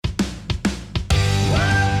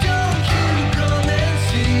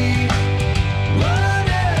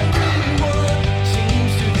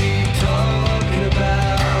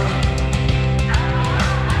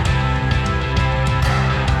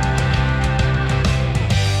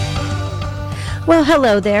Well,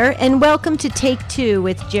 hello there, and welcome to Take Two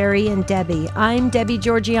with Jerry and Debbie. I'm Debbie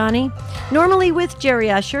Georgiani, normally with Jerry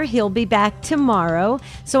Usher. He'll be back tomorrow,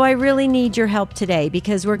 so I really need your help today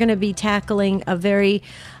because we're going to be tackling a very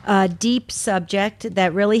deep subject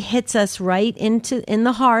that really hits us right in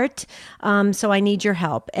the heart. So I need your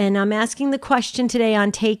help, and I'm asking the question today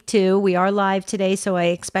on Take Two. We are live today, so I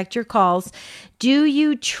expect your calls. Do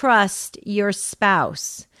you trust your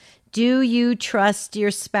spouse? Do you trust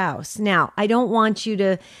your spouse? Now, I don't want you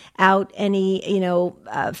to out any,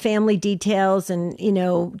 family details and,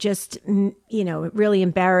 just, really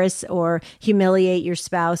embarrass or humiliate your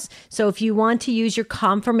spouse. So if you want to use your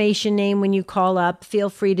confirmation name when you call up, feel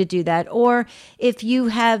free to do that. Or if you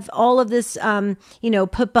have all of this,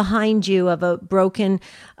 put behind you of a broken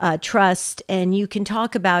trust and you can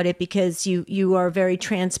talk about it because you are very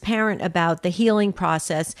transparent about the healing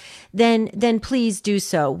process, then please do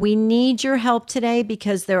so. We need your help today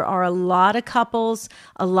because there are a lot of couples,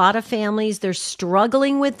 a lot of families, they're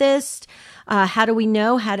struggling with this. How do we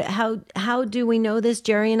know? How do we know this,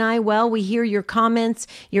 Jerry and I? Well, we hear your comments,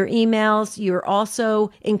 your emails. You're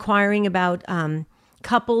also inquiring about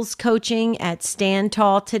couples coaching at Stand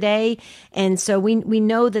Tall today. And so we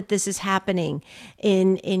know that this is happening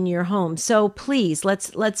in your home. So please,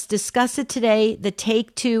 let's discuss it today, the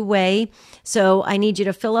Take Two way. So I need you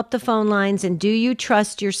to fill up the phone lines. And do you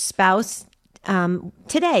trust your spouse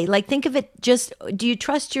today? Like, think of it just, do you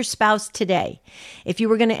trust your spouse today? If you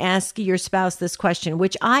were going to ask your spouse this question,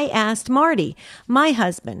 which I asked Marty, my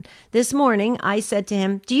husband, this morning, I said to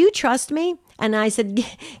him, do you trust me? And I said,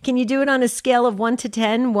 can you do it on a scale of 1 to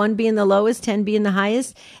 10, 1 being the lowest, 10 being the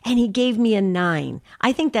highest? And he gave me a 9.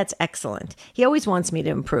 I think that's excellent. He always wants me to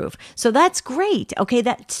improve. So that's great. Okay.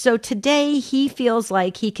 So today he feels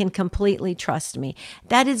like he can completely trust me.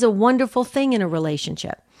 That is a wonderful thing in a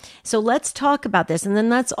relationship. So let's talk about this. And then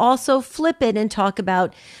let's also flip it and talk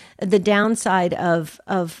about the downside of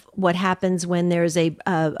what happens when there's a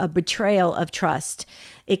betrayal of trust.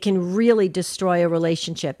 It can really destroy a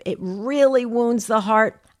relationship. It really wounds the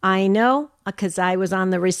heart. I know, because I was on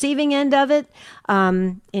the receiving end of it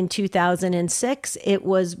in 2006. It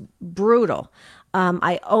was brutal.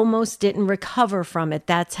 I almost didn't recover from it.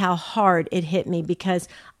 That's how hard it hit me because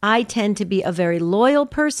I tend to be a very loyal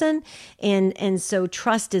person. And so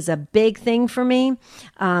trust is a big thing for me.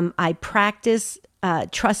 I practice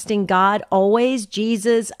trusting God always.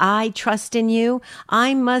 Jesus, I trust in you.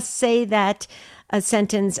 I must say that a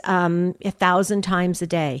sentence 1,000 times a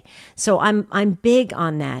day. So I'm big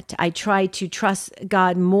on that. I try to trust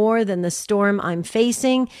God more than the storm I'm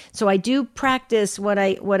facing. So I do practice what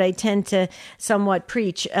I tend to somewhat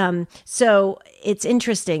preach. So it's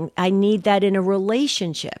interesting. I need that in a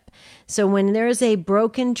relationship. So when there's a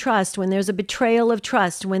broken trust, when there's a betrayal of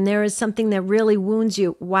trust, when there is something that really wounds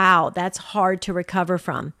you, wow, that's hard to recover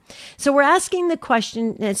from. So we're asking the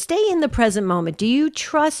question, stay in the present moment. Do you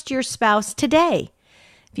trust your spouse today?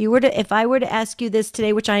 If I were to ask you this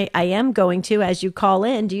today, which I am going to as you call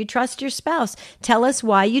in, do you trust your spouse? Tell us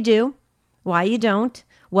why you do, why you don't,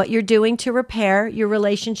 what you're doing to repair your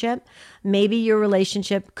relationship. Maybe your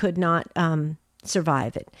relationship could not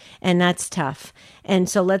survive it. And that's tough. And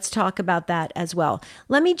so let's talk about that as well.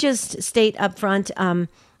 Let me just state up front,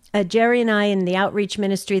 Jerry and I in the outreach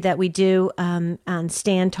ministry that we do on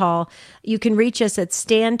Stand Tall, you can reach us at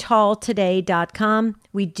standtalltoday.com.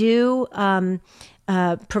 We do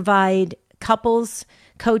provide couples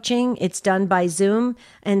coaching. It's done by Zoom.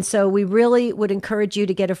 And so we really would encourage you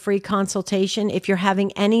to get a free consultation if you're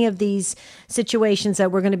having any of these situations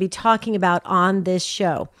that we're going to be talking about on this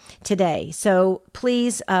show today. So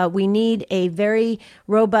please, we need a very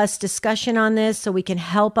robust discussion on this so we can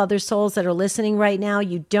help other souls that are listening right now.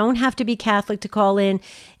 You don't have to be Catholic to call in.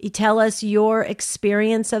 You tell us your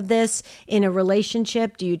experience of this in a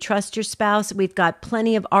relationship. Do you trust your spouse? We've got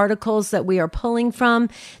plenty of articles that we are pulling from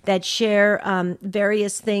that share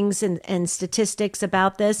various things and statistics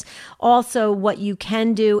about this. Also, what you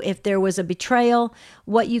can do if there was a betrayal,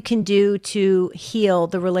 what you can do to heal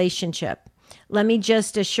the relationship. Let me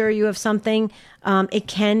just assure you of something. It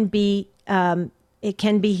can be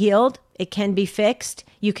healed. It can be fixed.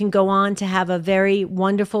 You can go on to have a very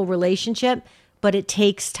wonderful relationship, but it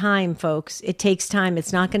takes time, folks. It takes time.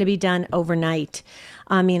 It's not going to be done overnight.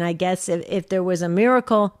 I mean, I guess if there was a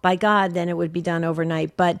miracle by God, then it would be done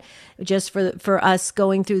overnight. But just for us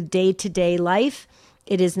going through day-to-day life,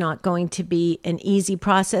 it is not going to be an easy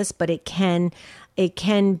process, but it can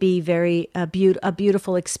be a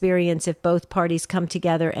beautiful experience if both parties come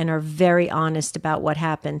together and are very honest about what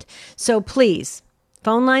happened. So please,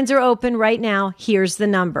 phone lines are open right now. Here's the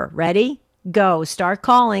number. Ready? Go. Start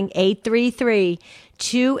calling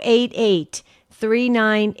 833-288-3700.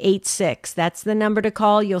 3986. That's the number to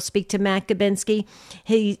call. You'll speak to Matt Gabinski.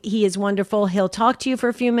 He is wonderful. He'll talk to you for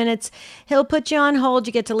a few minutes. He'll put you on hold.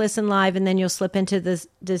 You get to listen live, and then you'll slip into this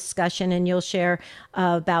discussion and you'll share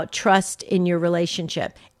about trust in your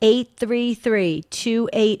relationship.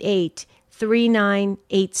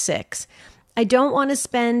 833-288-3986. I don't want to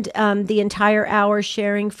spend the entire hour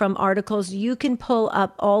sharing from articles. You can pull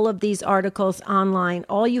up all of these articles online.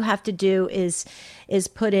 All you have to do is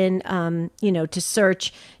put in, to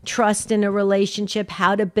search trust in a relationship,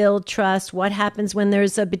 how to build trust, what happens when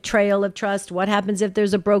there's a betrayal of trust, what happens if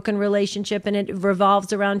there's a broken relationship and it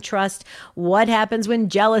revolves around trust, what happens when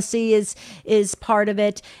jealousy is part of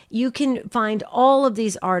it. You can find all of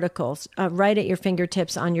these articles right at your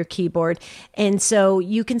fingertips on your keyboard. And so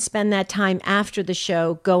you can spend that time after the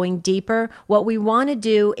show going deeper. What we want to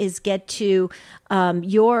do is get to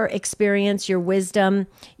your experience, your wisdom,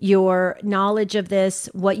 your knowledge of this,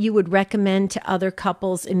 what you would recommend to other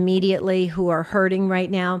couples immediately who are hurting right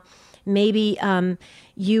now. Maybe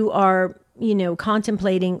you are,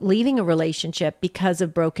 contemplating leaving a relationship because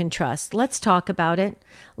of broken trust. Let's talk about it.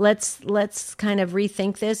 Let's kind of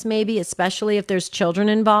rethink this, maybe, especially if there's children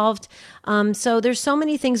involved. So there's so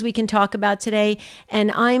many things we can talk about today,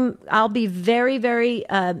 and I'll be very, very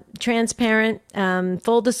transparent,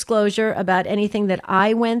 full disclosure about anything that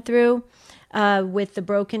I went through with the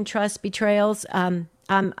broken trust betrayals.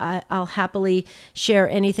 I'll happily share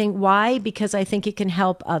anything. Why? Because I think it can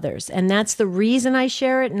help others. And that's the reason I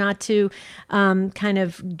share it, not to kind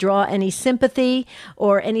of draw any sympathy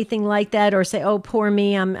or anything like that, or say, oh, poor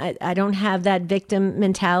me, I don't have that victim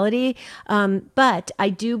mentality. But I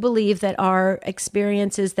do believe that our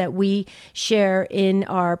experiences that we share in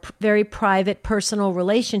our very private, personal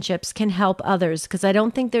relationships can help others, because I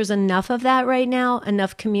don't think there's enough of that right now,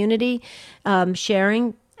 enough community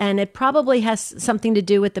sharing. And it probably has something to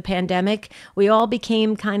do with the pandemic. We all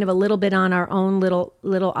became kind of a little bit on our own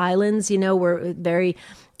little islands. We're very,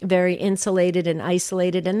 very insulated and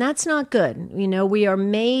isolated, and that's not good. We are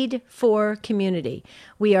made for community.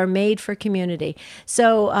 We are made for community.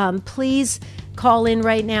 So please call in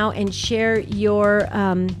right now and share your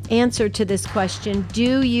answer to this question.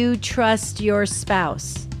 Do you trust your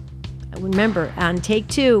spouse? Remember, on Take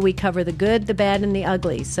Two, we cover the good, the bad, and the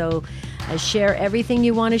ugly. So share everything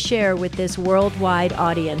you want to share with this worldwide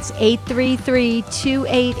audience.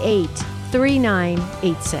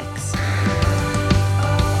 833-288-3986.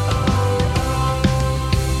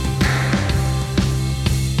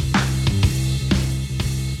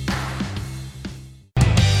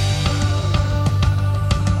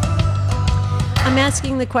 I'm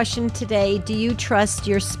asking the question today, do you trust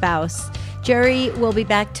your spouse? Jerry will be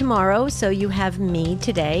back tomorrow, so you have me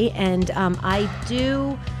today, and I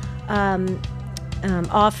do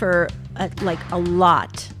offer a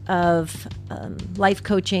lot of life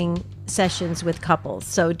coaching sessions with couples.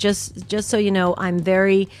 So just so you know, I'm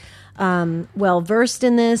very well versed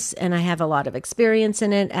in this, and I have a lot of experience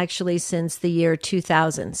in it, actually since the year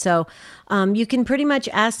 2000. So you can pretty much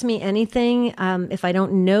ask me anything. If I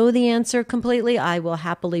don't know the answer completely, I will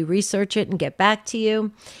happily research it and get back to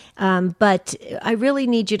you. But I really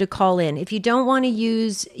need you to call in. If you don't want to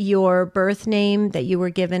use your birth name that you were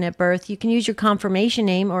given at birth, you can use your confirmation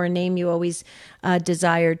name or a name you always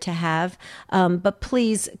desired to have. But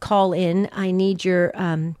please call in. I need your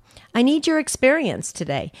experience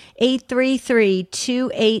today.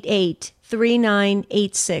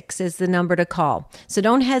 833-288-3986 is the number to call. So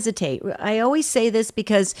don't hesitate. I always say this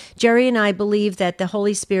because Jerry and I believe that the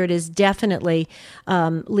Holy Spirit is definitely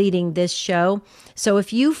leading this show. So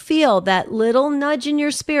if you feel that little nudge in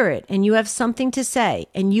your spirit and you have something to say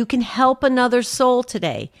and you can help another soul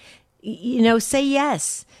today, say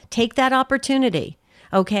yes. Take that opportunity.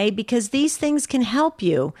 Okay, because these things can help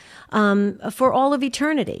you for all of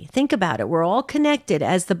eternity. Think about it. We're all connected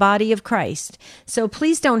as the body of Christ. So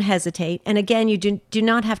please don't hesitate. And again, you do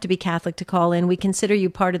not have to be Catholic to call in. We consider you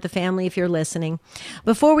part of the family if you're listening.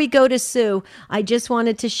 Before we go to Sue, I just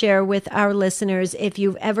wanted to share with our listeners, if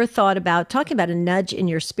you've ever thought about talking about a nudge in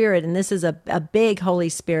your spirit, and this is a big Holy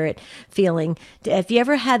Spirit feeling. If you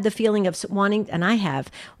ever had the feeling of wanting, and I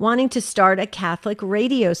have, wanting to start a Catholic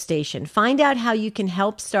radio station, find out how you can help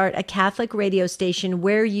start a Catholic radio station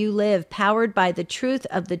where you live, powered by the truth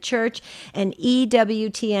of the church and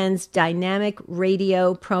EWTN's dynamic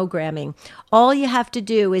radio programming. All you have to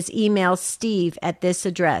do is email Steve at this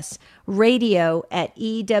address,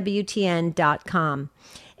 radio@EWTN.com.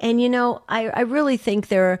 And, I really think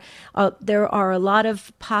there are a lot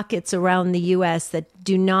of pockets around the U.S. that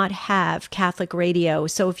do not have Catholic radio.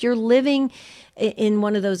 So if you're living in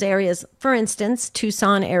one of those areas, for instance,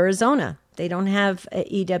 Tucson, Arizona, they don't have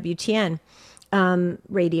EWTN.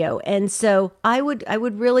 radio. And so I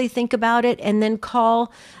would really think about it and then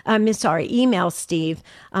email Steve,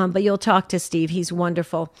 but you'll talk to Steve. He's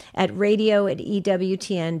wonderful at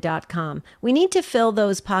radio@ewtn.com. We need to fill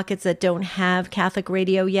those pockets that don't have Catholic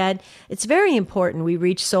radio yet. It's very important we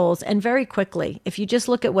reach souls, and very quickly. If you just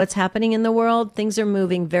look at what's happening in the world, things are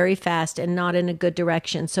moving very fast and not in a good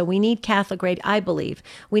direction. So we need Catholic radio. I believe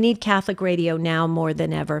we need Catholic radio now more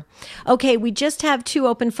than ever. Okay, we just have 2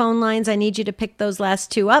 open phone lines. I need you to pick those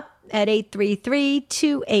last 2 up at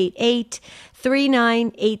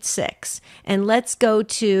 833-288-3986. And let's go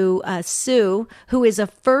to Sue, who is a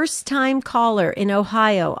first-time caller in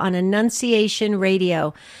Ohio on Annunciation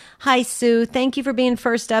Radio. Hi, Sue. Thank you for being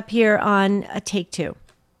first up here on Take Two.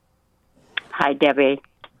 Hi, Debbie.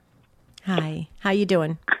 Hi. How you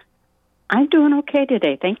doing? I'm doing okay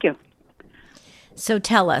today. Thank you. So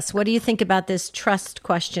tell us, what do you think about this trust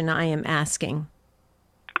question I am asking?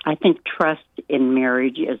 I think trust in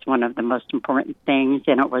marriage is one of the most important things,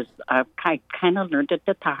 and it was I kind of learned it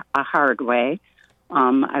a hard way.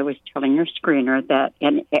 I was telling your screener that,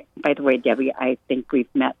 and by the way, Debbie, I think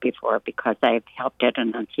we've met before because I've helped at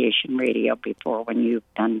Annunciation Radio before when you've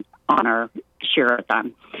done on our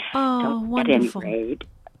share-a-thon. Oh, so, wonderful. At any rate,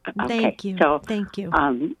 Thank you. So, thank you.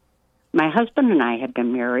 My husband and I had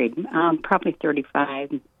been married probably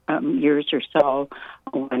 35 years or so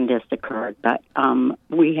when this occurred. But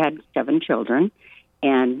we had 7 children,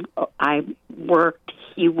 and I worked,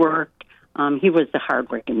 he worked. He was a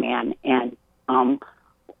hardworking man, and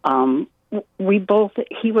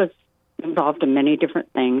he was involved in many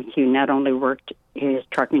different things. He not only worked his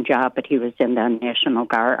trucking job, but he was in the National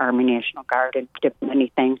Guard, Army National Guard, and did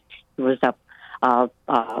many things. He was up.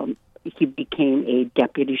 He became a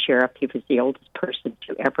deputy sheriff. He was the oldest person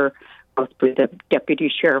to ever go through the deputy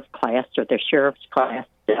sheriff class or the sheriff's class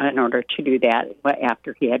in order to do that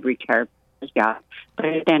after he had retired from his job. But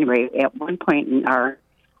at any rate, at one point in our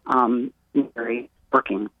marriage,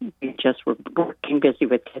 we just were working busy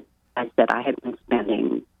with his life that I had been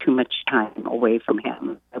spending too much time away from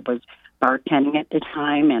him. I was bartending at the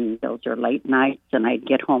time, and those are late nights, and I'd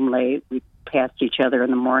get home late. We'd pass each other in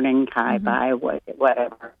the morning, bye,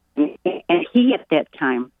 whatever. And he, at that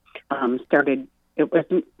time, started, it was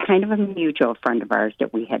kind of a mutual friend of ours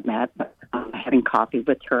that we had met, having coffee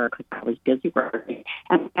with her because I was busy working.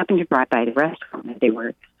 And I happened to drive by the restaurant, and they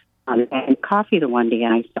were having coffee the one day,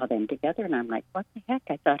 and I saw them together, and I'm like, what the heck?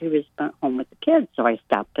 I thought he was home with the kids. So I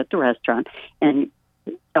stopped at the restaurant and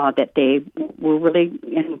saw that they were really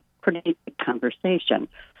in pretty good conversation.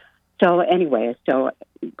 So anyway,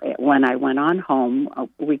 when I went on home,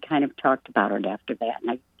 we kind of talked about it after that,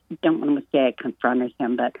 and I don't want to say I confronted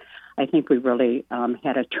him, but I think we really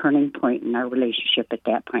had a turning point in our relationship at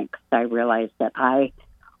that point because I realized that I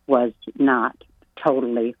was not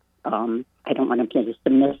totally, I don't want to say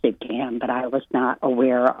submissive to him, but I was not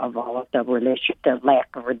aware of all of the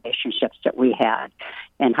lack of relationships that we had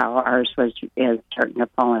and how ours is starting to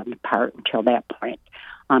fall apart until that point.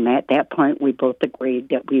 At that point, we both agreed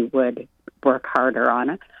that we would work harder on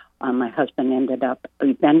it. My husband ended up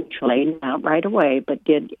eventually, not right away, but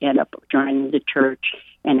did end up joining the church.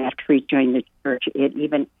 And after he joined the church, it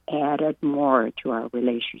even added more to our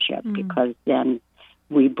relationship because then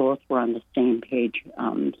we both were on the same page.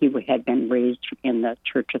 He had been raised in the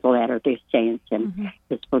Church of the Latter-day Saints, and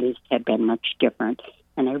his beliefs had been much different.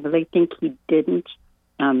 And I really think he didn't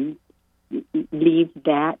leave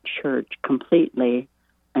that church completely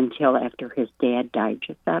until after his dad died,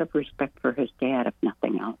 just out of respect for his dad, if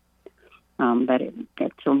nothing else. But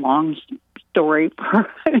it's a long story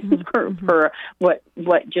for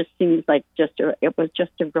what just seems like it was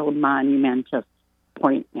just a real monumental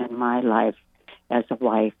point in my life as a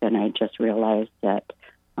wife, and I just realized that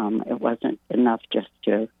it wasn't enough just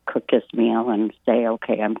to cook his meal and say,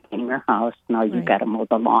 okay, I'm cleaning your house, now you got to mow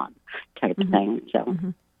the lawn type thing. So.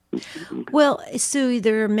 Well, Sue,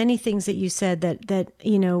 there are many things that you said that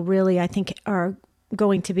really I think are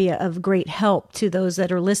going to be of great help to those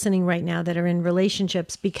that are listening right now that are in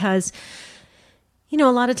relationships because, a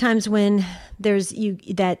lot of times when there's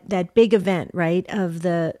that big event, right, of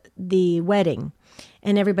the wedding,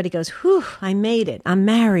 and everybody goes, whew, I made it. I'm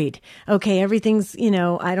married. Okay, everything's, I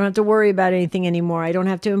don't have to worry about anything anymore. I don't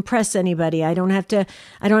have to impress anybody. I don't have to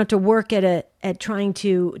work at trying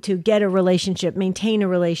to get a relationship, maintain a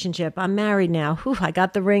relationship. I'm married now. Whew, I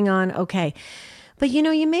got the ring on. Okay. But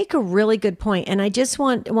you make a really good point, and I just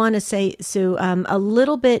want to say, Sue, a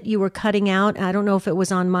little bit you were cutting out. I don't know if it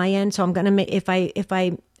was on my end, so I'm going to if I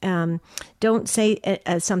don't say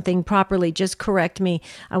something properly, just correct me.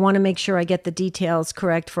 I want to make sure I get the details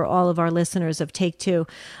correct for all of our listeners of Take Two.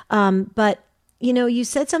 But you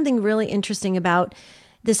said something really interesting about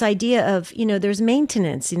this idea of, there's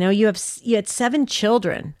maintenance. You had 7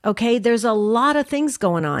 children. Okay. There's a lot of things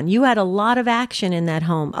going on. You had a lot of action in that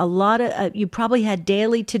home. A lot of, you probably had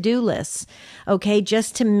daily to-do lists. Okay.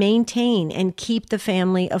 Just to maintain and keep the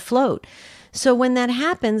family afloat. So when that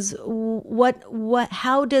happens,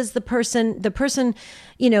 how does the person,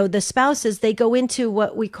 the spouses, they go into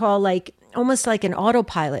what we call like, almost like an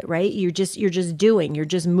autopilot, right? You're just doing, you're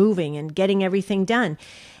just moving and getting everything done.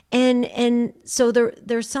 And so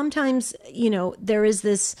there's sometimes, there is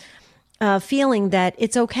this feeling that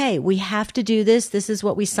it's okay. We have to do this. This is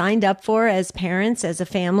what we signed up for as parents, as a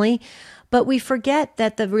family. But we forget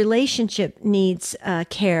that the relationship needs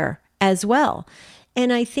care as well.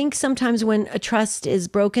 And I think sometimes when a trust is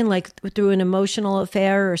broken, like through an emotional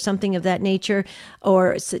affair or something of that nature,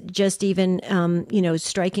 or just even,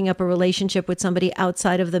 striking up a relationship with somebody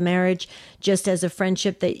outside of the marriage, just as a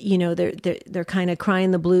friendship that, they're kind of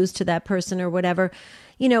crying the blues to that person or whatever,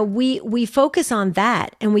 we focus on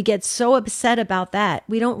that and we get so upset about that.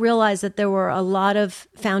 We don't realize that there were a lot of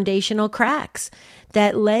foundational cracks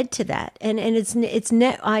that led to that. And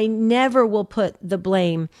I never will put the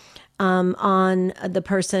blame on the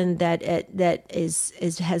person that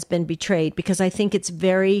has been betrayed, because I think it's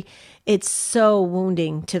so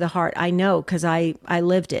wounding to the heart. I know, because I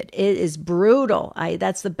lived it. It is brutal.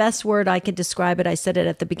 That's the best word I could describe it. I said it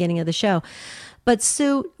at the beginning of the show. But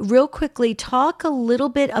Sue, real quickly, talk a little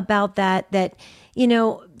bit about that,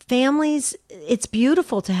 families, it's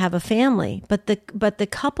beautiful to have a family, but the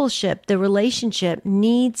coupleship, the relationship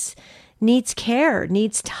needs care,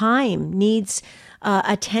 needs time, needs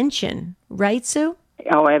attention, right, Sue?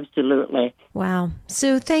 Oh, absolutely. Wow.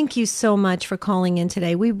 Sue, thank you so much for calling in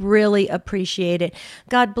today. We really appreciate it.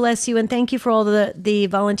 God bless you. And thank you for all the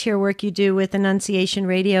volunteer work you do with Annunciation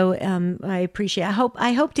Radio. I appreciate it.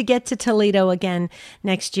 I hope to get to Toledo again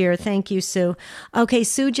next year. Thank you, Sue. Okay.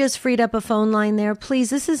 Sue just freed up a phone line there. Please,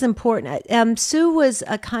 this is important. Sue was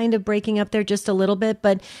kind of breaking up there just a little bit,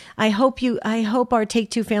 but I hope our Take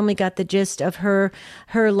Two family got the gist of her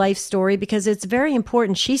life story, because it's very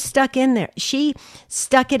important. She stuck in there. She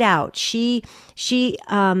stuck it out. She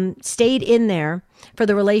stayed in there for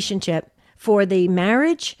the relationship, for the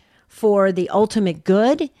marriage, for the ultimate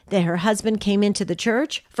good, that her husband came into the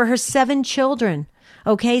church, for her 7 children.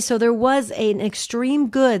 Okay, so there was an extreme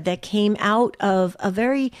good that came out of a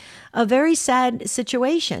very sad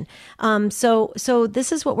situation. So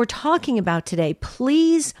this is what we're talking about today.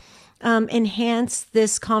 Please enhance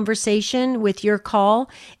this conversation with your call,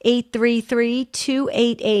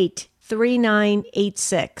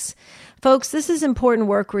 833-288-3986. Folks, this is important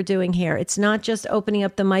work we're doing here. It's not just opening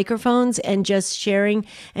up the microphones and just sharing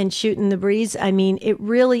and shooting the breeze. I mean, it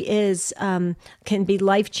really is, can be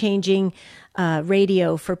life-changing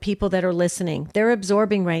radio for people that are listening. They're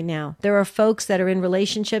absorbing right now. There are folks that are in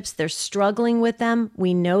relationships. They're struggling with them.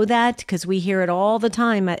 We know that because we hear it all the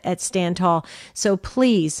time at Stand Tall. So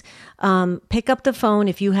please pick up the phone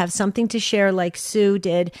if you have something to share, like Sue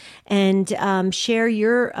did, and share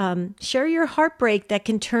your heartbreak that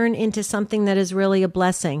can turn into something that is really a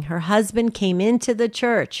blessing. Her husband came into the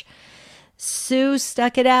church. Sue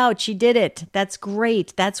stuck it out. She did it. That's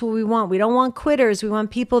great. That's what we want. We don't want quitters. We want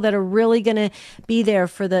people that are really going to be there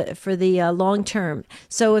for the long term.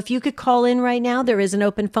 So if you could call in right now, there is an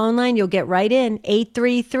open phone line. You'll get right in.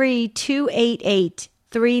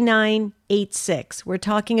 833-288-3986. We're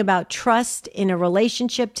talking about trust in a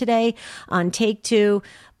relationship today on Take Two.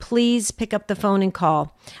 Please pick up the phone and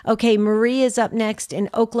call. Okay, Marie is up next in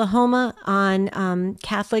Oklahoma on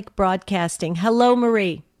Catholic Broadcasting. Hello,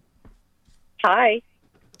 Marie. Hi.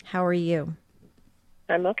 How are you?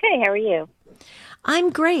 I'm okay. How are you?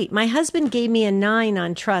 I'm great. My husband gave me a 9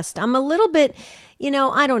 on trust. I'm a little bit,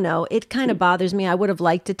 I don't know. It kind of bothers me. I would have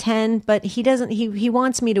liked a 10, but he doesn't. He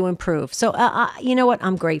wants me to improve. So, you know what?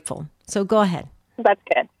 I'm grateful. So go ahead. That's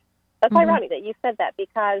good. That's ironic that you said that,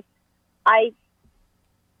 because I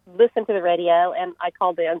listened to the radio and I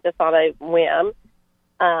called in just on a whim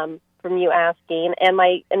from you asking, and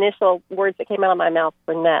my initial words that came out of my mouth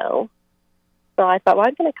were no. So I thought, well,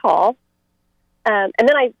 I'm going to call. And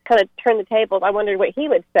then I kind of turned the tables. I wondered what he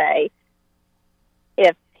would say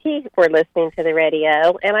if he were listening to the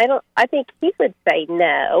radio. And I think he would say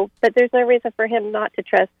no, but there's no reason for him not to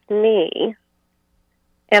trust me.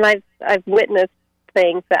 And I've witnessed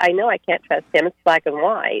things that I know I can't trust him. It's black and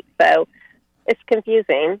white. So it's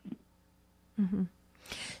confusing. Mm-hmm.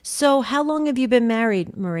 So how long have you been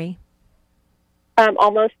married, Marie?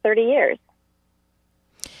 Almost 30 years.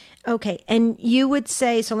 Okay, and you would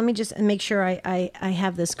say, so let me just make sure I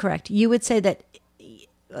have this correct. You would say that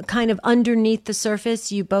kind of underneath the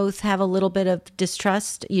surface, you both have a little bit of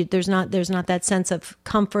distrust. There's not that sense of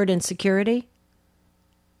comfort and security.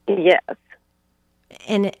 Yes.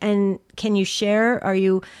 And can you share?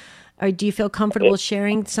 Do you feel comfortable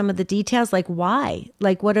sharing some of the details? Like why?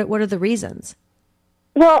 Like what are the reasons?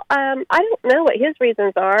 Well, I don't know what his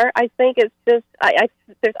reasons are. I think it's just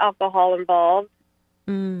there's alcohol involved,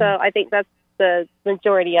 so I think that's the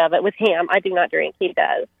majority of it. With him, I do not drink; he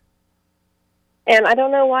does, and I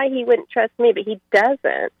don't know why he wouldn't trust me, but he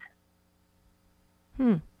doesn't.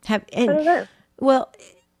 I don't know. Well,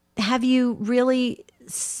 have you really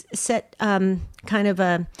set kind of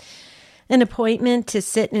an appointment to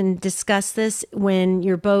sit and discuss this when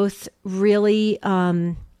you're both really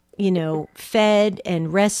fed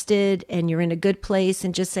and rested and you're in a good place,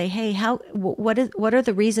 and just say, hey, what are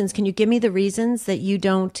the reasons? Can you give me the reasons that you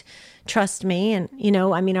don't trust me? And,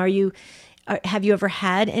 have you ever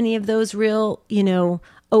had any of those real,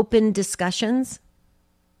 open discussions?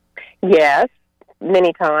 Yes,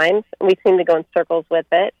 many times. We seem to go in circles with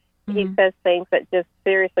it. Mm-hmm. He says things that just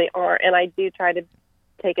seriously aren't, and I do try to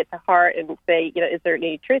take it to heart and say, is there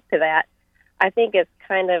any truth to that? I think it's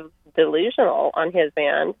kind of delusional on his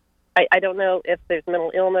end. I don't know if there's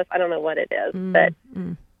mental illness. I don't know what it is, but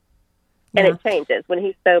it changes. When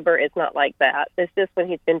he's sober, it's not like that. It's just when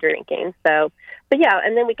he's been drinking. So, but yeah,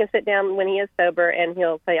 and then we can sit down when he is sober, and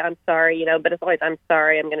he'll say, "I'm sorry," but it's always, "I'm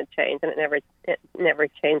sorry, I'm going to change," and it never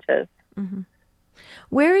changes. Mm-hmm.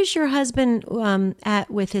 Where is your husband at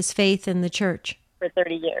with his faith in the church? For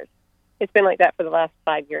 30 years. It's been like that for the last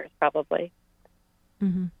 5 years, probably.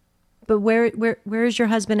 Mm-hmm. But where is your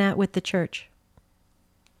husband at with the church?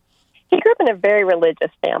 He grew up in a very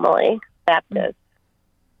religious family, Baptist.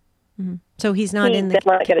 Mm-hmm. So he's not in the...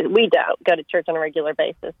 We don't go to church on a regular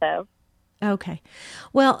basis, though. Okay.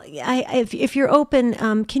 Well, if you're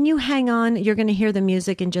open, can you hang on? You're going to hear the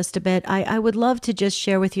music in just a bit. I would love to just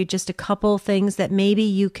share with you just a couple things that maybe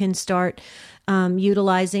you can start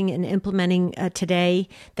utilizing and implementing today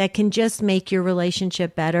that can just make your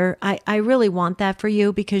relationship better. I really want that for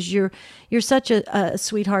you, because you're such a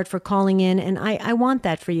sweetheart for calling in, and I want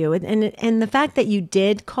that for you. And the fact that you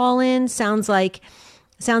did call in sounds like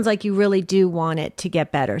you really do want it to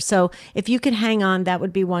get better. So if you could hang on, that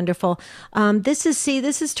would be wonderful. This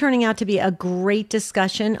is turning out to be a great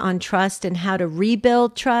discussion on trust and how to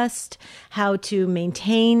rebuild trust, how to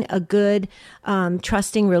maintain a good,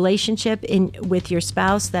 trusting relationship with your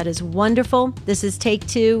spouse. That is wonderful. This is Take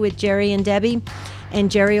Two with Jerry and Debbie.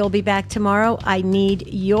 And Jerry will be back tomorrow. I need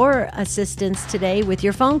your assistance today with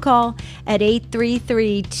your phone call at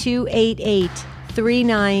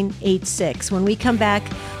 833-288-3986. When we come back,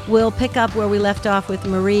 we'll pick up where we left off with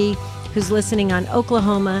Marie, who's listening on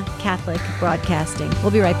Oklahoma Catholic Broadcasting.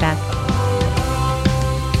 We'll be right back.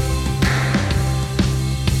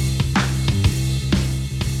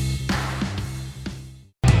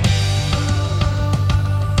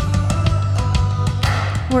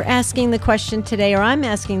 We're asking the question today, or I'm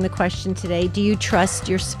asking the question today, do you trust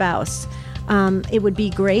your spouse? It would be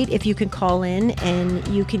great if you could call in and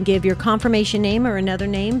you can give your confirmation name or another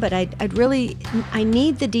name, but I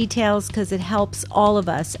need the details, because it helps all of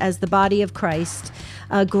us as the body of Christ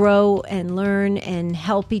grow and learn and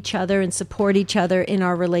help each other and support each other in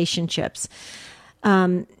our relationships.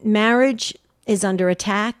 Marriage is under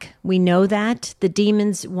attack. We know that. The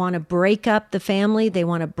demons want to break up the family. They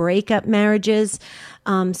want to break up marriages.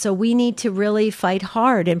 So we need to really fight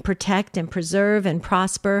hard and protect and preserve and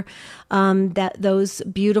prosper those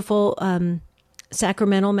beautiful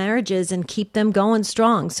sacramental marriages and keep them going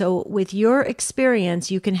strong. So with your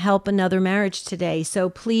experience, you can help another marriage today. So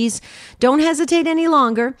please don't hesitate any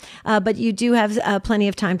longer, but you do have plenty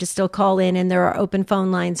of time to still call in, and there are open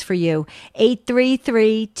phone lines for you.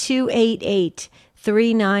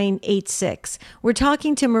 833-288-3986. We're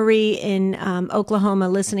talking to Marie in Oklahoma,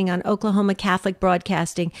 listening on Oklahoma Catholic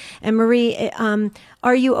Broadcasting. And Marie,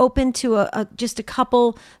 are you open to just a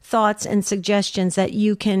couple thoughts and suggestions that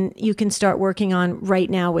you can start working on right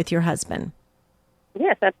now with your husband?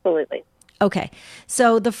 Yes, absolutely. Okay.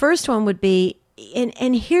 So the first one would be,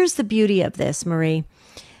 and here's the beauty of this, Marie.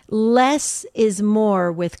 Less is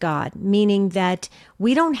more with God, meaning that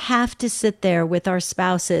we don't have to sit there with our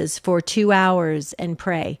spouses for 2 hours and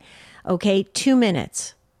pray. Okay, 2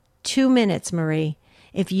 minutes. 2 minutes, Marie.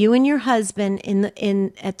 If you and your husband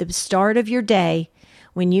at the start of your day,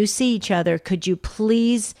 when you see each other, could you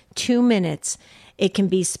please 2 minutes? It can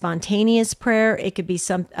be spontaneous prayer. It could be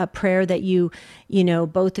a prayer that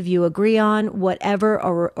both of you agree on, whatever,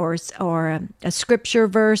 or a scripture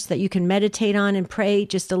verse that you can meditate on and pray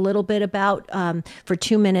just a little bit about for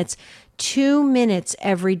 2 minutes. 2 minutes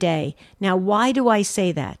every day. Now, why do I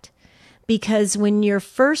say that? Because when your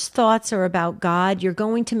first thoughts are about God, you're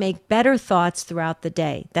going to make better thoughts throughout the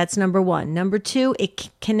day. That's number one. Number two, it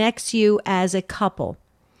connects you as a couple.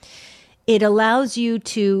 It allows you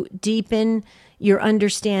to deepen your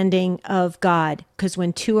understanding of God, because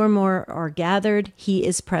when two or more are gathered, He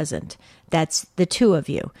is present. That's the two of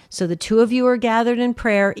you. So the two of you are gathered in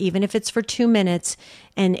prayer, even if it's for 2 minutes,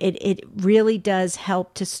 and it really does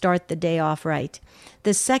help to start the day off right.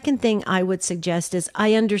 The second thing I would suggest is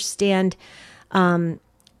I understand that,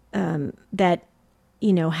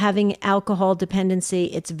 having alcohol dependency,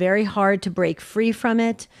 it's very hard to break free from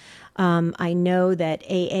it. I know that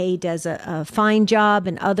AA does a fine job,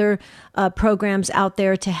 and other programs out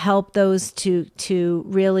there to help those to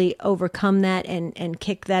really overcome that and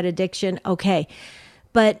kick that addiction. Okay.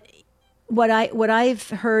 But what I've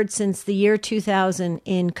heard since the year 2000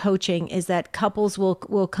 in coaching is that couples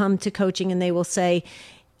will come to coaching and they will say,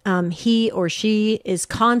 he or she is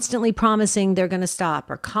constantly promising they're going to stop,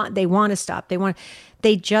 or they want to stop.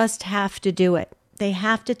 They just have to do it. They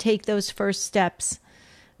have to take those first steps,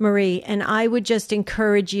 Marie. And I would just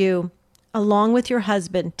encourage you, along with your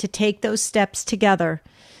husband, to take those steps together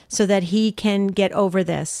so that he can get over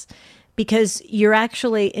this. Because you're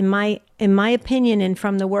actually, in my opinion, and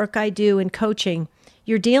from the work I do in coaching,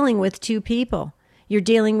 you're dealing with two people. You're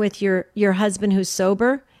dealing with your husband who's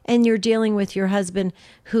sober, and you're dealing with your husband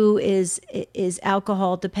who is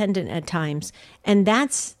alcohol dependent at times. And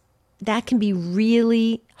that can be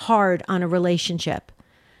really hard on a relationship,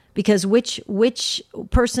 because which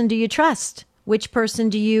person do you trust? Which person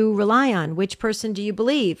do you rely on? Which person do you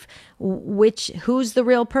believe? Who's the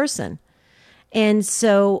real person? And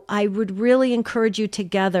so I would really encourage you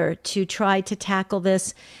together to try to tackle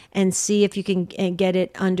this and see if you can get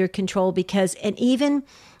it under control, because,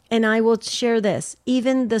 and I will share this,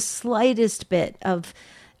 even the slightest bit of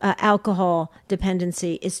alcohol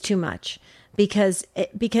dependency is too much. Because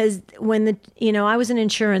when I was in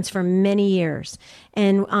insurance for many years,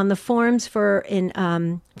 and on the forms for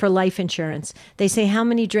life insurance, they say, how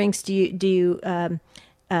many drinks do you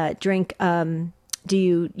drink? Do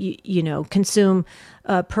you consume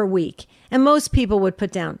per week? And most people would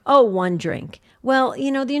put down, 1 drink. Well,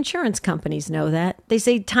 the insurance companies know that. They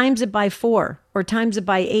say times it by 4 or times it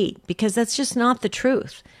by 8, because that's just not the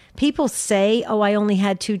truth. People say, I only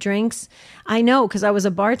had 2 drinks. I know, because I was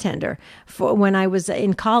a bartender when I was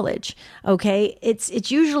in college. Okay.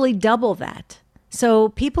 It's usually double that. So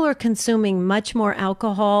people are consuming much more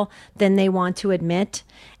alcohol than they want to admit.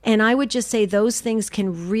 And I would just say those things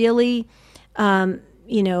can really, the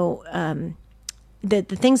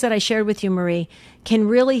things that I shared with you, Marie, can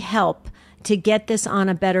really help to get this on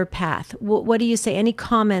a better path. What do you say? Any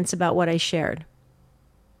comments about what I shared?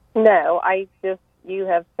 No, you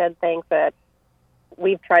have said things that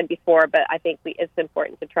we've tried before, but I think it's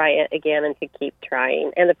important to try it again and to keep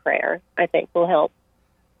trying. And the prayer, I think, will help.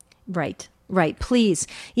 Right. Please,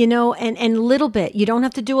 and little bit, you don't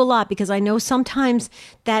have to do a lot, because I know sometimes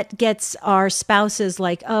that gets our spouses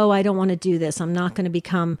like, I don't want to do this. I'm not going to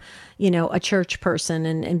become, a church person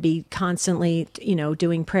and be constantly,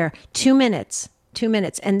 doing prayer. 2 minutes.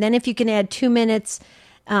 And then if you can add 2 minutes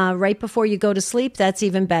right before you go to sleep, that's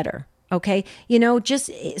even better. Okay.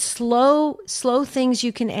 Just slow things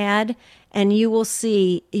you can add, and you will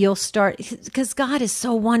see, you'll start, because God is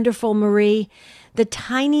so wonderful, Marie. The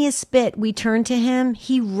tiniest bit we turn to Him,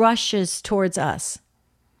 He rushes towards us.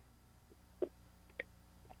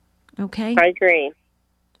 Okay? I agree.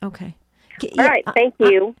 Okay. All right. Thank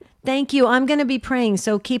you. Thank you. I'm going to be praying,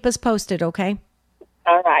 so keep us posted, okay?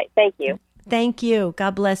 All right. Thank you. Thank you.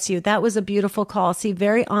 God bless you. That was a beautiful call. See,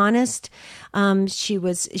 very honest.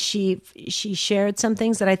 She shared some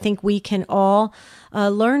things that I think we can all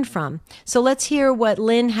learn from. So let's hear what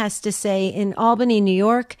Lynn has to say in Albany, New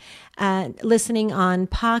York, listening on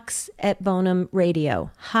Pax et Bonum Radio.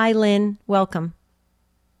 Hi, Lynn. Welcome.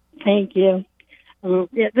 Thank you.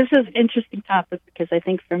 This is an interesting topic, because I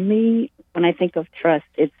think for me, when I think of trust,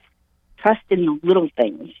 it's trust in the little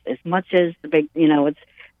things as much as the big, it's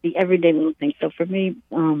the everyday little things. So for me,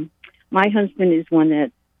 my husband is one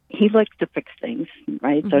that he likes to fix things,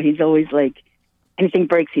 right? Mm-hmm. So he's always like, anything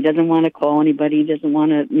breaks, he doesn't want to call anybody. He doesn't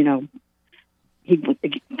want to, he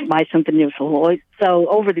buys something new. So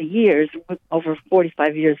over the years, over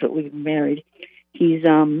 45 years that we've been married, he's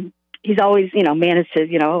always, managed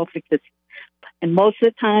to, fix this. And most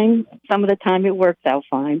of the time, some of the time it works out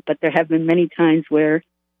fine, but there have been many times where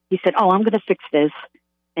he said, "Oh, I'm going to fix this,"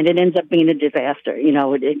 and it ends up being a disaster.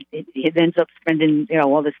 It ends up spending,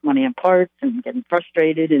 all this money on parts and getting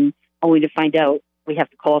frustrated, and only to find out we have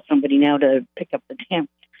to call somebody now to pick up the damage.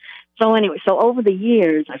 So anyway, over the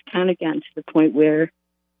years, I've kind of gotten to the point where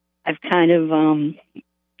I've kind of,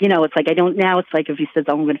 it's like it's like if he says,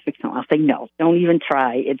 "Oh, I'm going to fix something," I'll say, "No, don't even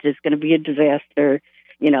try. It's just going to be a disaster.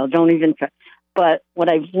 Don't even try." But what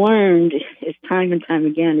I've learned is time and time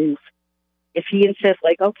again is if he insists,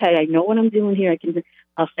 like, "Okay, I know what I'm doing here,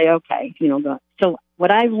 I'll say, "Okay, go." So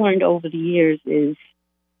what I've learned over the years is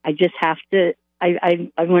I just have to,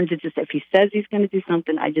 I've learned to just, if he says he's going to do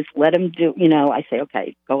something, I just let him do, I say,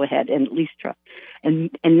 "Okay, go ahead," and at least try. And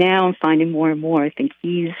now I'm finding more and more, I think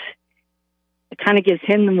it kind of gives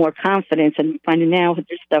him the more confidence, and finding now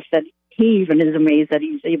there's stuff that he even is amazed that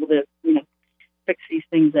he's able to, fix these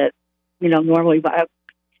things that, normally,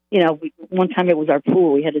 one time it was our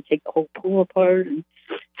pool. We had to take the whole pool apart. And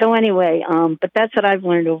so anyway, but that's what I've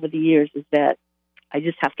learned over the years is that I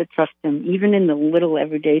just have to trust him, even in the little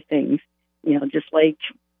everyday things, just like,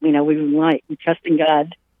 we trust in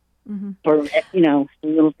God for, the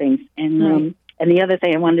little things. And, and the other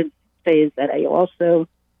thing I wanted to say is that I also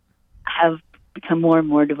have become more and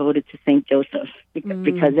more devoted to St. Joseph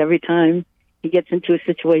because every time he gets into a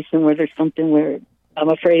situation where there's something where I'm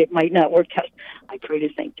afraid it might not work out, I pray to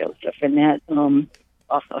St. Joseph, and that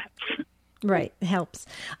also helps. Right. Helps.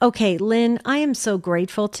 Okay, Lynn, I am so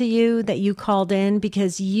grateful to you that you called in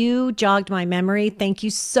because you jogged my memory. Thank you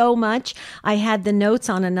so much. I had the notes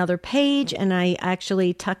on another page and I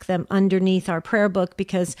actually tucked them underneath our prayer book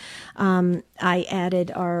because I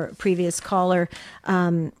added our previous caller,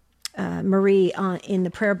 Marie, in the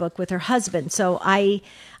prayer book with her husband. So I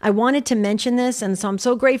wanted to mention this, and so I'm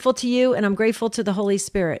so grateful to you, and I'm grateful to the Holy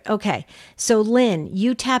Spirit. Okay, so Lynn,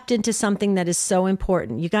 you tapped into something that is so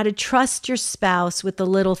important. You got to trust your spouse with the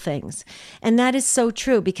little things, and that is so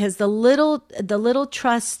true because the little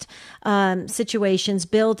trust situations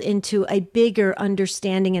build into a bigger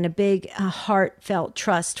understanding and a big heartfelt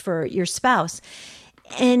trust for your spouse.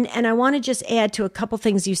 And I want to just add to a couple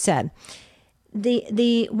things you said.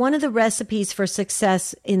 The one of the recipes for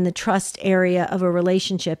success in the trust area of a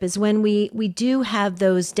relationship is when we do have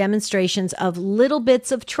those demonstrations of little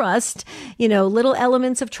bits of trust, little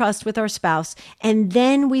elements of trust with our spouse, and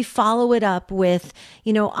then we follow it up with,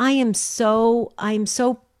 I am so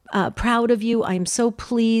proud of you. I'm so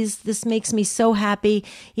pleased. This makes me so happy.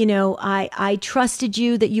 I trusted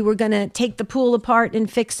you that you were going to take the pool apart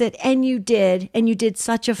and fix it. And you did. And you did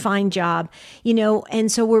such a fine job,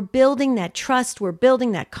 and so we're building that trust. We're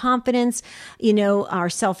building that confidence. Our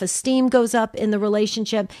self-esteem goes up in the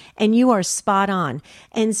relationship and you are spot on.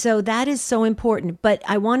 And so that is so important. But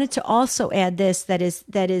I wanted to also add this, that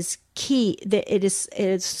is key, that it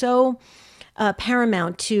is so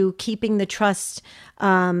paramount to keeping the trust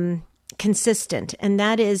consistent, and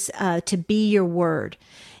that is to be your word.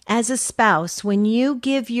 As a spouse, when you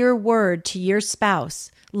give your word to your spouse,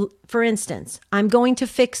 for instance, I'm going to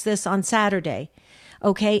fix this on Saturday.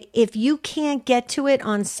 Okay, if you can't get to it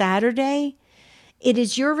on Saturday, it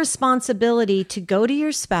is your responsibility to go to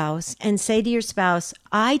your spouse and say to your spouse,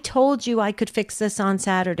 I told you I could fix this on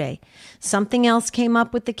Saturday. Something else came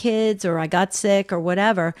up with the kids, or I got sick, or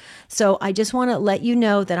whatever. So I just want to let you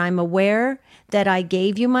know that I'm aware that I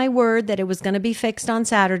gave you my word that it was going to be fixed on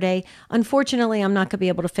Saturday. Unfortunately, I'm not going to be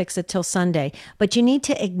able to fix it till Sunday. But you need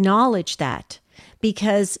to acknowledge that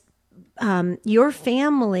because your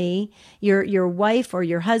family, your wife or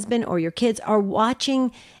your husband or your kids are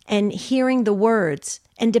watching and hearing the words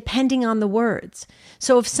and depending on the words.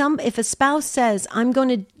 So if a spouse says, I'm going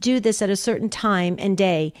to do this at a certain time and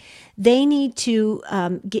day, they need to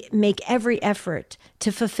make every effort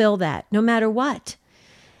to fulfill that, no matter what.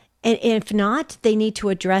 And if not, they need to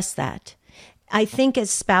address that. I think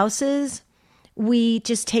as spouses, we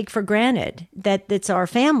just take for granted that it's our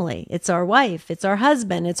family, it's our wife, it's our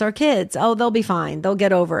husband, it's our kids. Oh, they'll be fine. They'll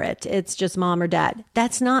get over it. It's just mom or dad.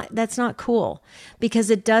 That's not cool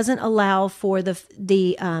because it doesn't allow for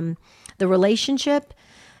the relationship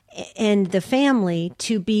and the family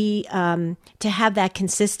to be to have that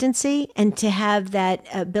consistency and to have that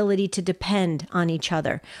ability to depend on each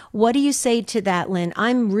other. What do you say to that, Lynn?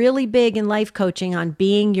 I'm really big in life coaching on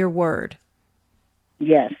being your word.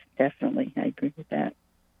 Yes, definitely. I agree with that.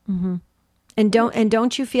 Mm-hmm. And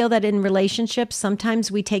don't you feel that in relationships,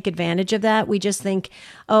 sometimes we take advantage of that? We just think,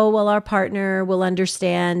 oh, well, our partner will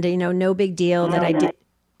understand, no big deal that I did.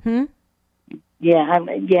 Yeah,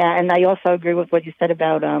 and I also agree with what you said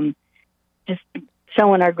about just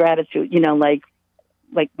showing our gratitude, like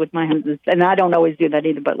like with my husband, and I don't always do that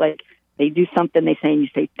either, but like they do something, they say, and you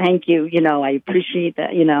say, thank you, I appreciate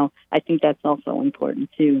that, I think that's also important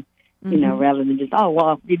too, rather than just, oh,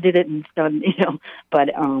 well, you did it and it's done,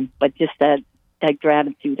 but just that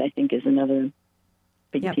gratitude, I think, is another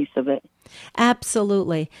big piece of it.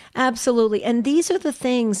 Absolutely. Absolutely. And these are the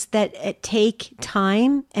things that take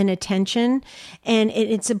time and attention. And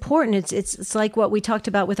it's important. It's like what we talked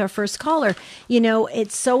about with our first caller.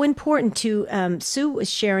 It's so important to, Sue was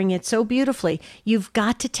sharing it so beautifully. You've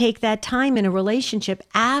got to take that time in a relationship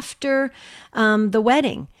after the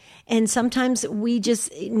wedding. And sometimes we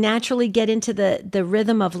just naturally get into the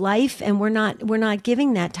rhythm of life, and we're not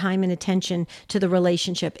giving that time and attention to the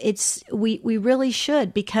relationship. We really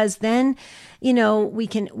should, because then, we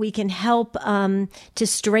can help to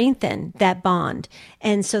strengthen that bond.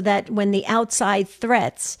 And so that when the outside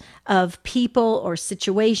threats of people or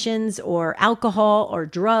situations or alcohol or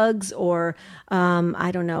drugs or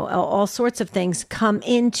I don't know, all sorts of things come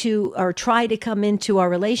into or try to come into our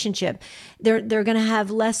relationship, they're going to have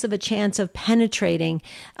less of a chance of penetrating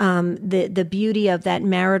the beauty of that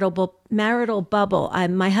marital bubble.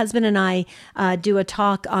 My husband and I do a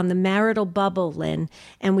talk on the marital bubble, Lynn,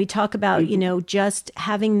 and we talk about just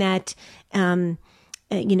having that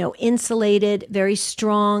insulated, very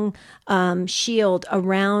strong shield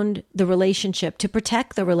around the relationship to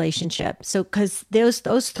protect the relationship. So, because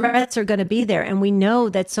those threats are going to be there, and we know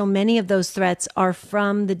that so many of those threats are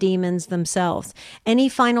from the demons themselves. Any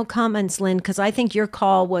final comments, Lynn? Because I think your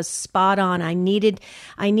call was spot on. I needed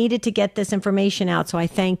to get this information out, so I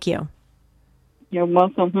thank you. You're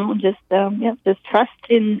welcome. Just trust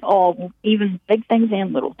in all, even big things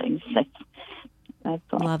and little things. That's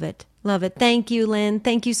all. Love it. Love it. Thank you, Lynn.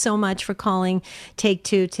 Thank you so much for calling Take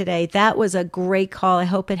Two today. That was a great call. I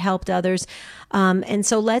hope it helped others. And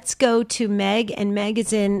so let's go to Meg. And Meg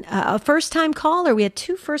is in a first-time caller. We had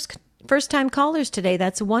two first-time callers today.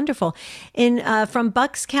 That's wonderful. From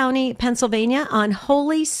Bucks County, Pennsylvania, on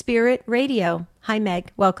Holy Spirit Radio. Hi,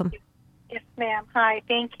 Meg. Welcome. Yes, ma'am. Hi.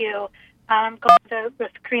 Thank you. I'm going to the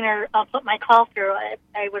screener. I'll put my call through.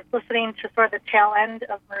 I was listening to sort of the tail end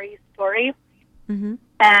of Marie's story. Mm-hmm.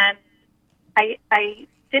 And I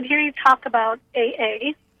did hear you talk about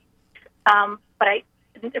AA, but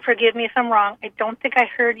forgive me if I'm wrong, I don't think I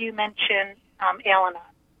heard you mention Al-Anon.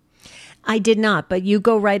 I did not, but you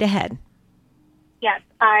go right ahead. Yes,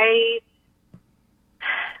 I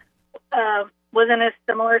was in a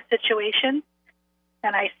similar situation,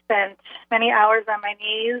 and I spent many hours on my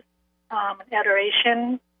knees in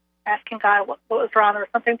adoration, asking God what was wrong. There was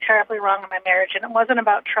something terribly wrong in my marriage, and it wasn't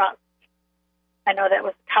about trust. I know that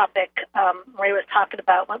was the topic Marie was talking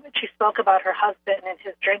about when she spoke about her husband and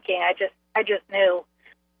his drinking. I just knew.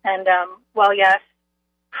 And yes,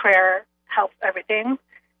 prayer helps everything.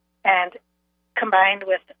 And combined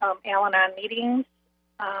with Al-Anon meetings,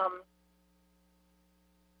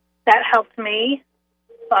 that helped me.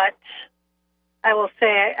 But I will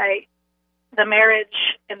say the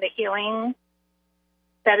marriage and the healing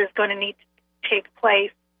that is going to need to take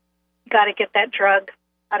place, you got to get that drug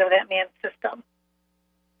out of that man's system.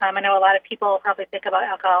 I know a lot of people probably think about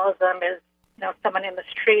alcoholism as someone in the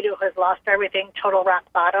street who has lost everything, total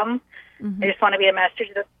rock bottom. Mm-hmm. I just want to be a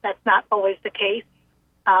message that that's not always the case.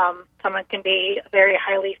 Someone can be a very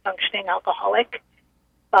highly functioning alcoholic,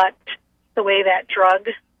 but the way that drug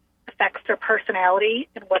affects their personality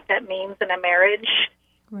and what that means in a marriage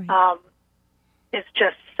is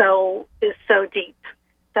so deep.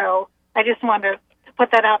 So I just wanted to put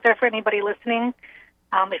that out there for anybody listening.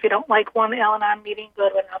 If you don't like one Al-Anon meeting, go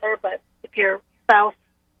to another. But if your spouse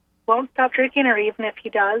won't stop drinking, or even if he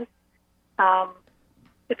does,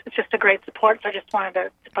 it's just a great support. So I just wanted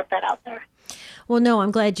to put that out there. Well, no,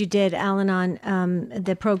 I'm glad you did Al-Anon,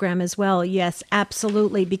 the program as well. Yes,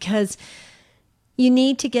 absolutely, because you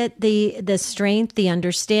need to get the strength, the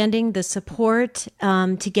understanding, the support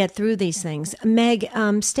to get through these things. Meg,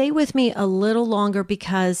 stay with me a little longer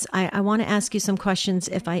because I want to ask you some questions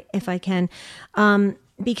if I can,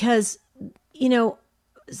 because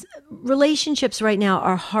relationships right now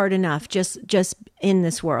are hard enough just in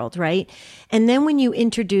this world, right? And then when you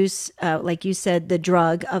introduce, like you said, the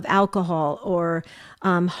drug of alcohol or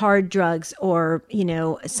hard drugs or,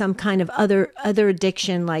 some kind of other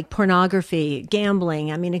addiction like pornography,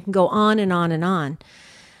 gambling, I mean, it can go on and on and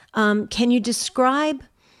on. Can you describe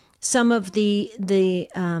some of the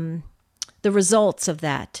results of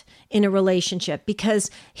that in a relationship? Because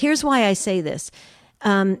here's why I say this.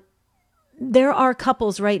 there are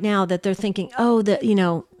couples right now that they're thinking, oh,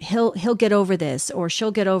 he'll get over this, or she'll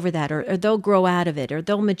get over that, or they'll grow out of it, or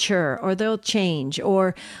they'll mature, or they'll change,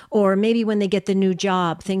 or maybe when they get the new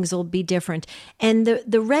job, things will be different. And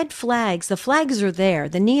the red flags, the flags are there,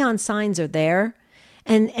 the neon signs are there,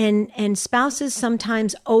 and spouses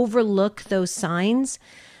sometimes overlook those signs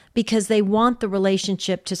because they want the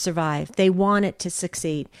relationship to survive. They want it to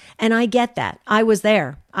succeed. And I get that. I was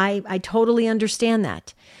there. I totally understand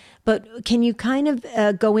that. But can you kind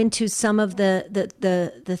of go into some of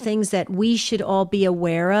the things that we should all be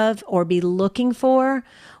aware of or be looking for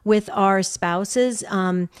with our spouses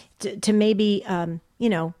to maybe,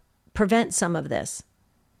 prevent some of this?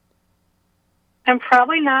 I'm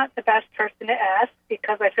probably not the best person to ask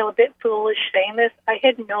because I feel a bit foolish saying this. I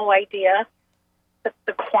had no idea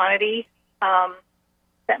the quantity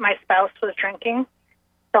that my spouse was drinking.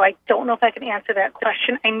 So I don't know if I can answer that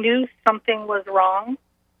question. I knew something was wrong,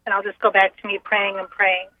 and I'll just go back to me praying. And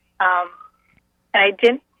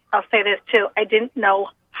I'll say this too, I didn't know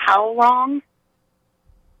how wrong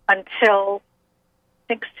until, I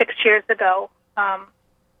think 6 years ago.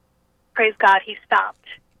 Praise God, he stopped.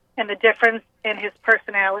 And the difference in his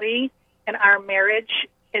personality and our marriage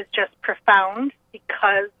is just profound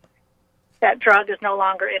because that drug is no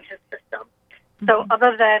longer in his system. Mm-hmm. So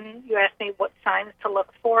other than you asked me what signs to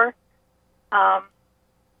look for,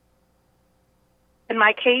 in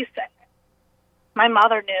my case, my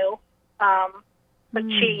mother knew, but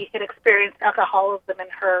she had experienced alcoholism in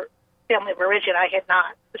her family of origin. I had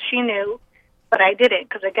not. So she knew, but I didn't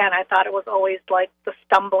because, again, I thought it was always like the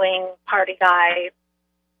stumbling party guy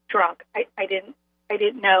drunk. I didn't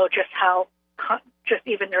know just how just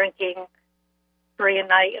even drinking 3 a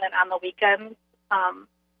night and then on the weekends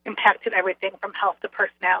impacted everything from health to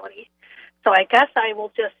personality. So I guess I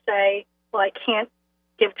will just say, well, I can't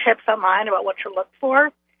give tips online about what to look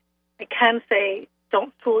for. I can say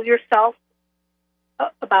don't fool yourself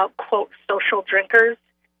about, quote, social drinkers,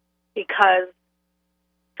 because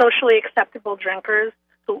socially acceptable drinkers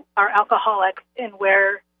who are alcoholics and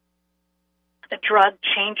where the drug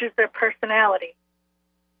changes their personality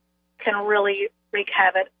can really wreak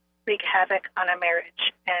havoc on a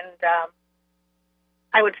marriage. And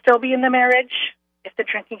I would still be in the marriage if the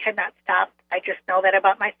drinking had not stopped. I just know that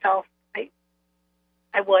about myself.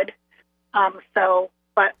 I would.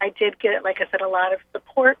 But I did get, like I said, a lot of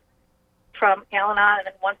support from Al-Anon,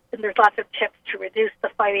 and there's lots of tips to reduce the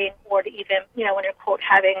fighting or to even, when you're, quote,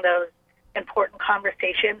 having those important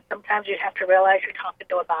conversations, sometimes you have to realize you're talking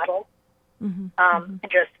to a bottle and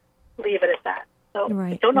just leave it at that. So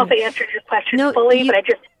I don't know if I answered your question fully, but I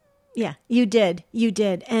just... Yeah, you did.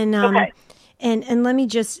 And okay. And let me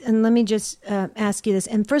just ask you this.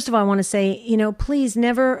 And first of all, I want to say, please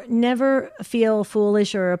never feel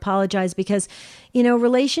foolish or apologize because,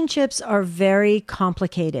 relationships are very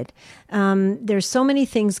complicated. There's so many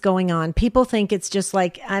things going on. People think it's just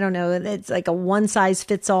like, I don't know, it's like a one size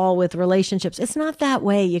fits all with relationships. It's not that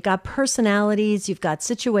way. You've got personalities, you've got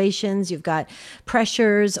situations, you've got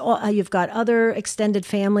pressures, you've got other extended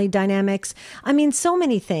family dynamics. I mean, so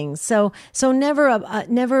many things. So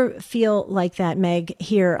never feel like that, Meg,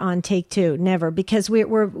 here on Take Two. Never, because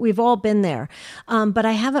we've all been there. But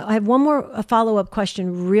I have one more follow-up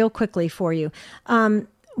question real quickly for you.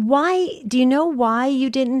 Do you know why you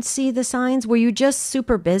didn't see the signs? Were you just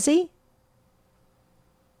super busy?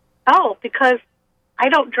 Oh, because I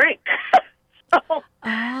don't drink.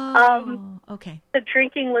 Okay. The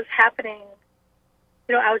drinking was happening,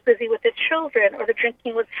 I was busy with the children, or the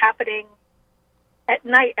drinking was happening at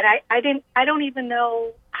night, and I don't even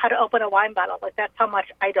know how to open a wine bottle. Like, that's how much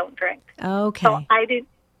I don't drink. Okay. So I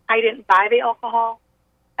didn't buy the alcohol.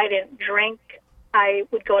 I didn't drink. I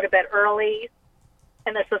would go to bed early,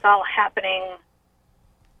 and this was all happening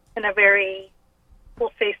in a very,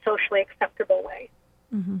 we'll say, socially acceptable way.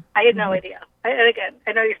 Mm-hmm. I had no idea. And again,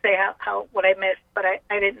 I know you say how what I missed, but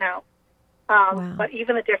I didn't know. Wow. But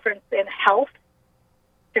even the difference in health,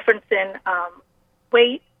 difference in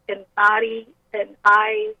weight, in body, in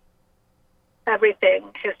eyes,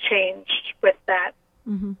 everything has changed with that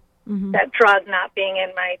that drug not being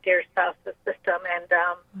in my dear spouse's system. And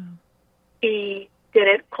he did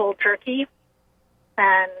it cold turkey,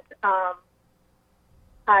 and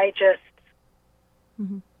I just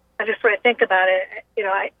when I think about it,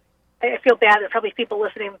 I feel bad. There's probably people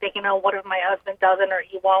listening thinking, "Oh, what if my husband doesn't or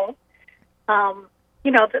he won't?"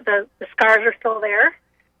 The scars are still there,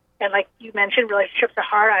 and like you mentioned, relationships are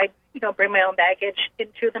hard. I bring my own baggage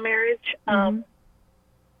into the marriage,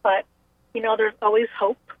 but there's always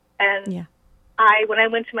hope. And when I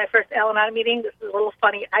went to my first Al-Anon meeting, this is a little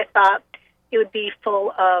funny. I thought it would be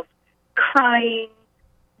full of crying,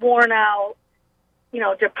 worn out,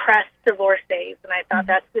 depressed divorcees, and I thought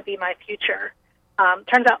that would be my future.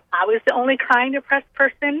 Turns out I was the only crying, depressed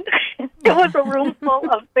person. It was a room full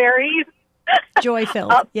of very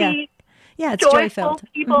joy-filled, upbeat, it's joyful joy-filled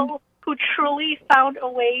people who truly found a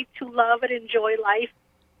way to love and enjoy life,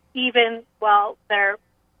 even while their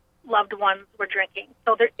loved ones were drinking.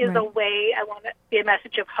 So there is a way. I want to be a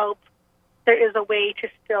message of hope. There is a way to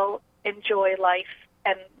still enjoy life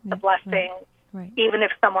and the blessings, even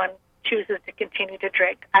if someone chooses to continue to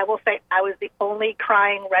drink. I will say I was the only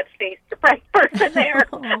crying, red-faced, depressed person there.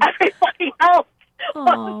 Everybody else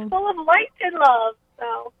was full of light and love.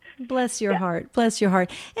 So bless your heart. Bless your heart.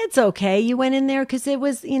 It's okay. You went in there because it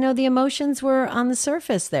was, the emotions were on the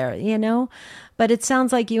surface there, But it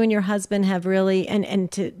sounds like you and your husband have really,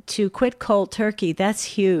 and to quit cold turkey, that's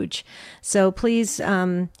huge. So please,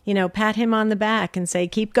 pat him on the back and say,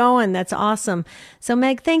 keep going. That's awesome. So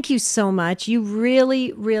Meg, thank you so much. You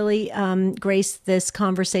really, really graced this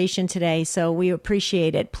conversation today. So we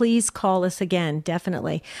appreciate it. Please call us again.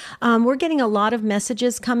 Definitely. We're getting a lot of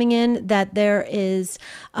messages coming in that there is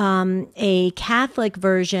a Catholic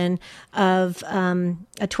version of a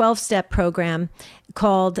 12-step program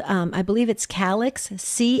called, I believe it's Calix,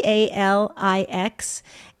 CALIX.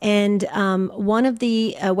 And one of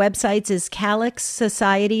the websites is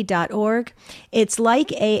calixsociety.org. It's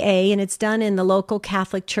like AA, and it's done in the local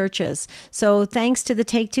Catholic churches. So thanks to the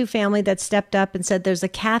Take Two family that stepped up and said there's a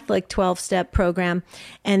Catholic 12-step program,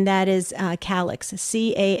 and that is Calix,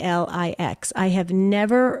 CALIX. I have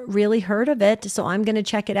never really heard of it, so I'm going to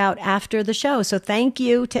check it out after the show. So thank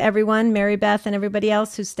you to everyone, Mary Beth and everybody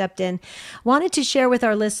else who stepped in. Wanted to share with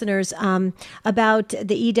our listeners about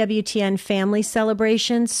the EWTN family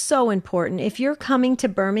celebration. So important. If you're coming to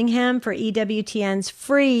Birmingham for EWTN's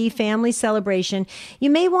free family celebration, you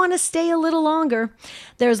may want to stay a little longer.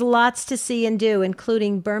 There's lots to see and do,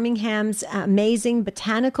 including Birmingham's amazing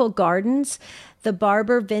botanical gardens, the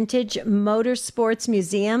Barber Vintage Motorsports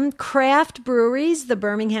Museum, craft breweries, the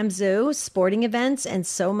Birmingham Zoo, sporting events, and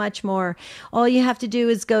so much more. All you have to do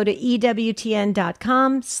is go to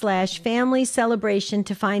EWTN.com/family celebration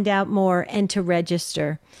to find out more and to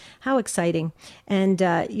register. How exciting. And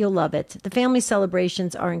you'll love it. The family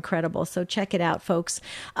celebrations are incredible. So check it out, folks.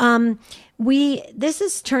 This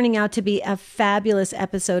is turning out to be a fabulous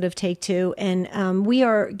episode of Take Two. And we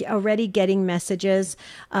are already getting messages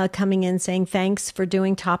coming in saying thanks for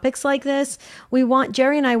doing topics like this.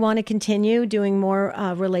 Jerry and I want to continue doing more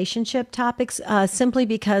relationship topics simply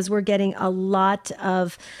because we're getting a lot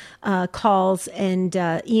of calls and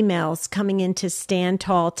emails coming into Stand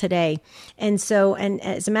Tall today. And so, and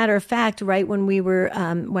as a matter of fact, right when we were,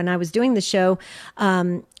 when I was doing the show,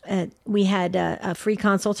 we had a free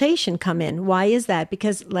consultation come in. Why is that?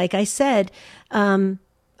 Because like I said, our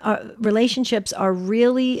relationships are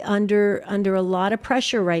really under a lot of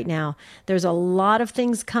pressure right now. There's a lot of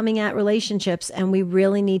things coming at relationships, and we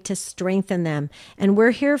really need to strengthen them. And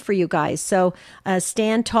we're here for you guys. So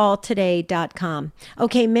standtalltoday.com.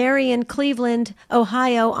 Okay, Mary in Cleveland,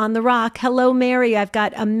 Ohio on the Rock. Hello, Mary. I've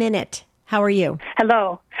got a minute. How are you?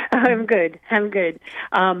 Hello. I'm good.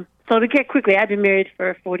 So to get quickly, I've been married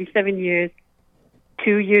for 47 years.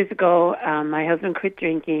 2 years ago, my husband quit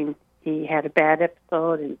drinking. He had a bad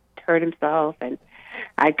episode and hurt himself, and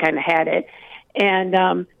I kind of had it.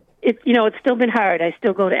 And it's still been hard. I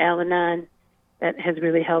still go to Al-Anon. That has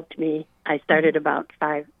really helped me. I started about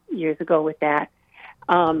 5 years ago with that.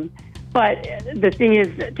 But the thing is,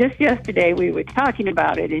 just yesterday we were talking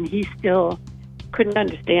about it, and he still couldn't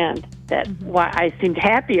understand that why I seemed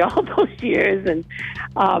happy all those years.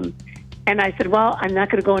 And I said, well, I'm not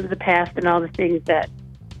going to go into the past and all the things that,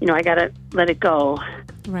 I got to let it go.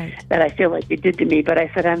 Right. That I feel like you did to me. But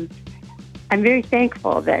I said, I'm very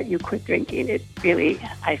thankful that you quit drinking. It really,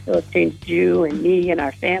 I feel it changed you and me and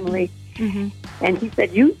our family. Mm-hmm. And he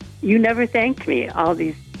said, you never thanked me all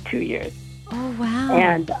these 2 years. Oh,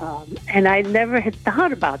 wow. And I never had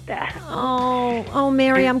thought about that. Oh,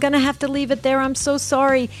 Mary, I'm going to have to leave it there. I'm so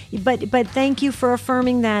sorry. But thank you for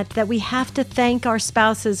affirming that we have to thank our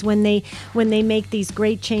spouses when they make these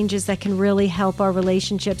great changes that can really help our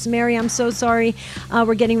relationships. Mary, I'm so sorry.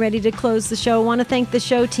 We're getting ready to close the show. I want to thank the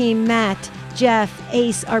show team, Matt, Jeff,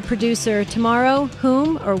 Ace, our producer. Tomorrow,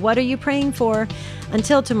 whom or what are you praying for?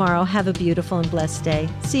 Until tomorrow, have a beautiful and blessed day.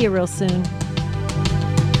 See you real soon.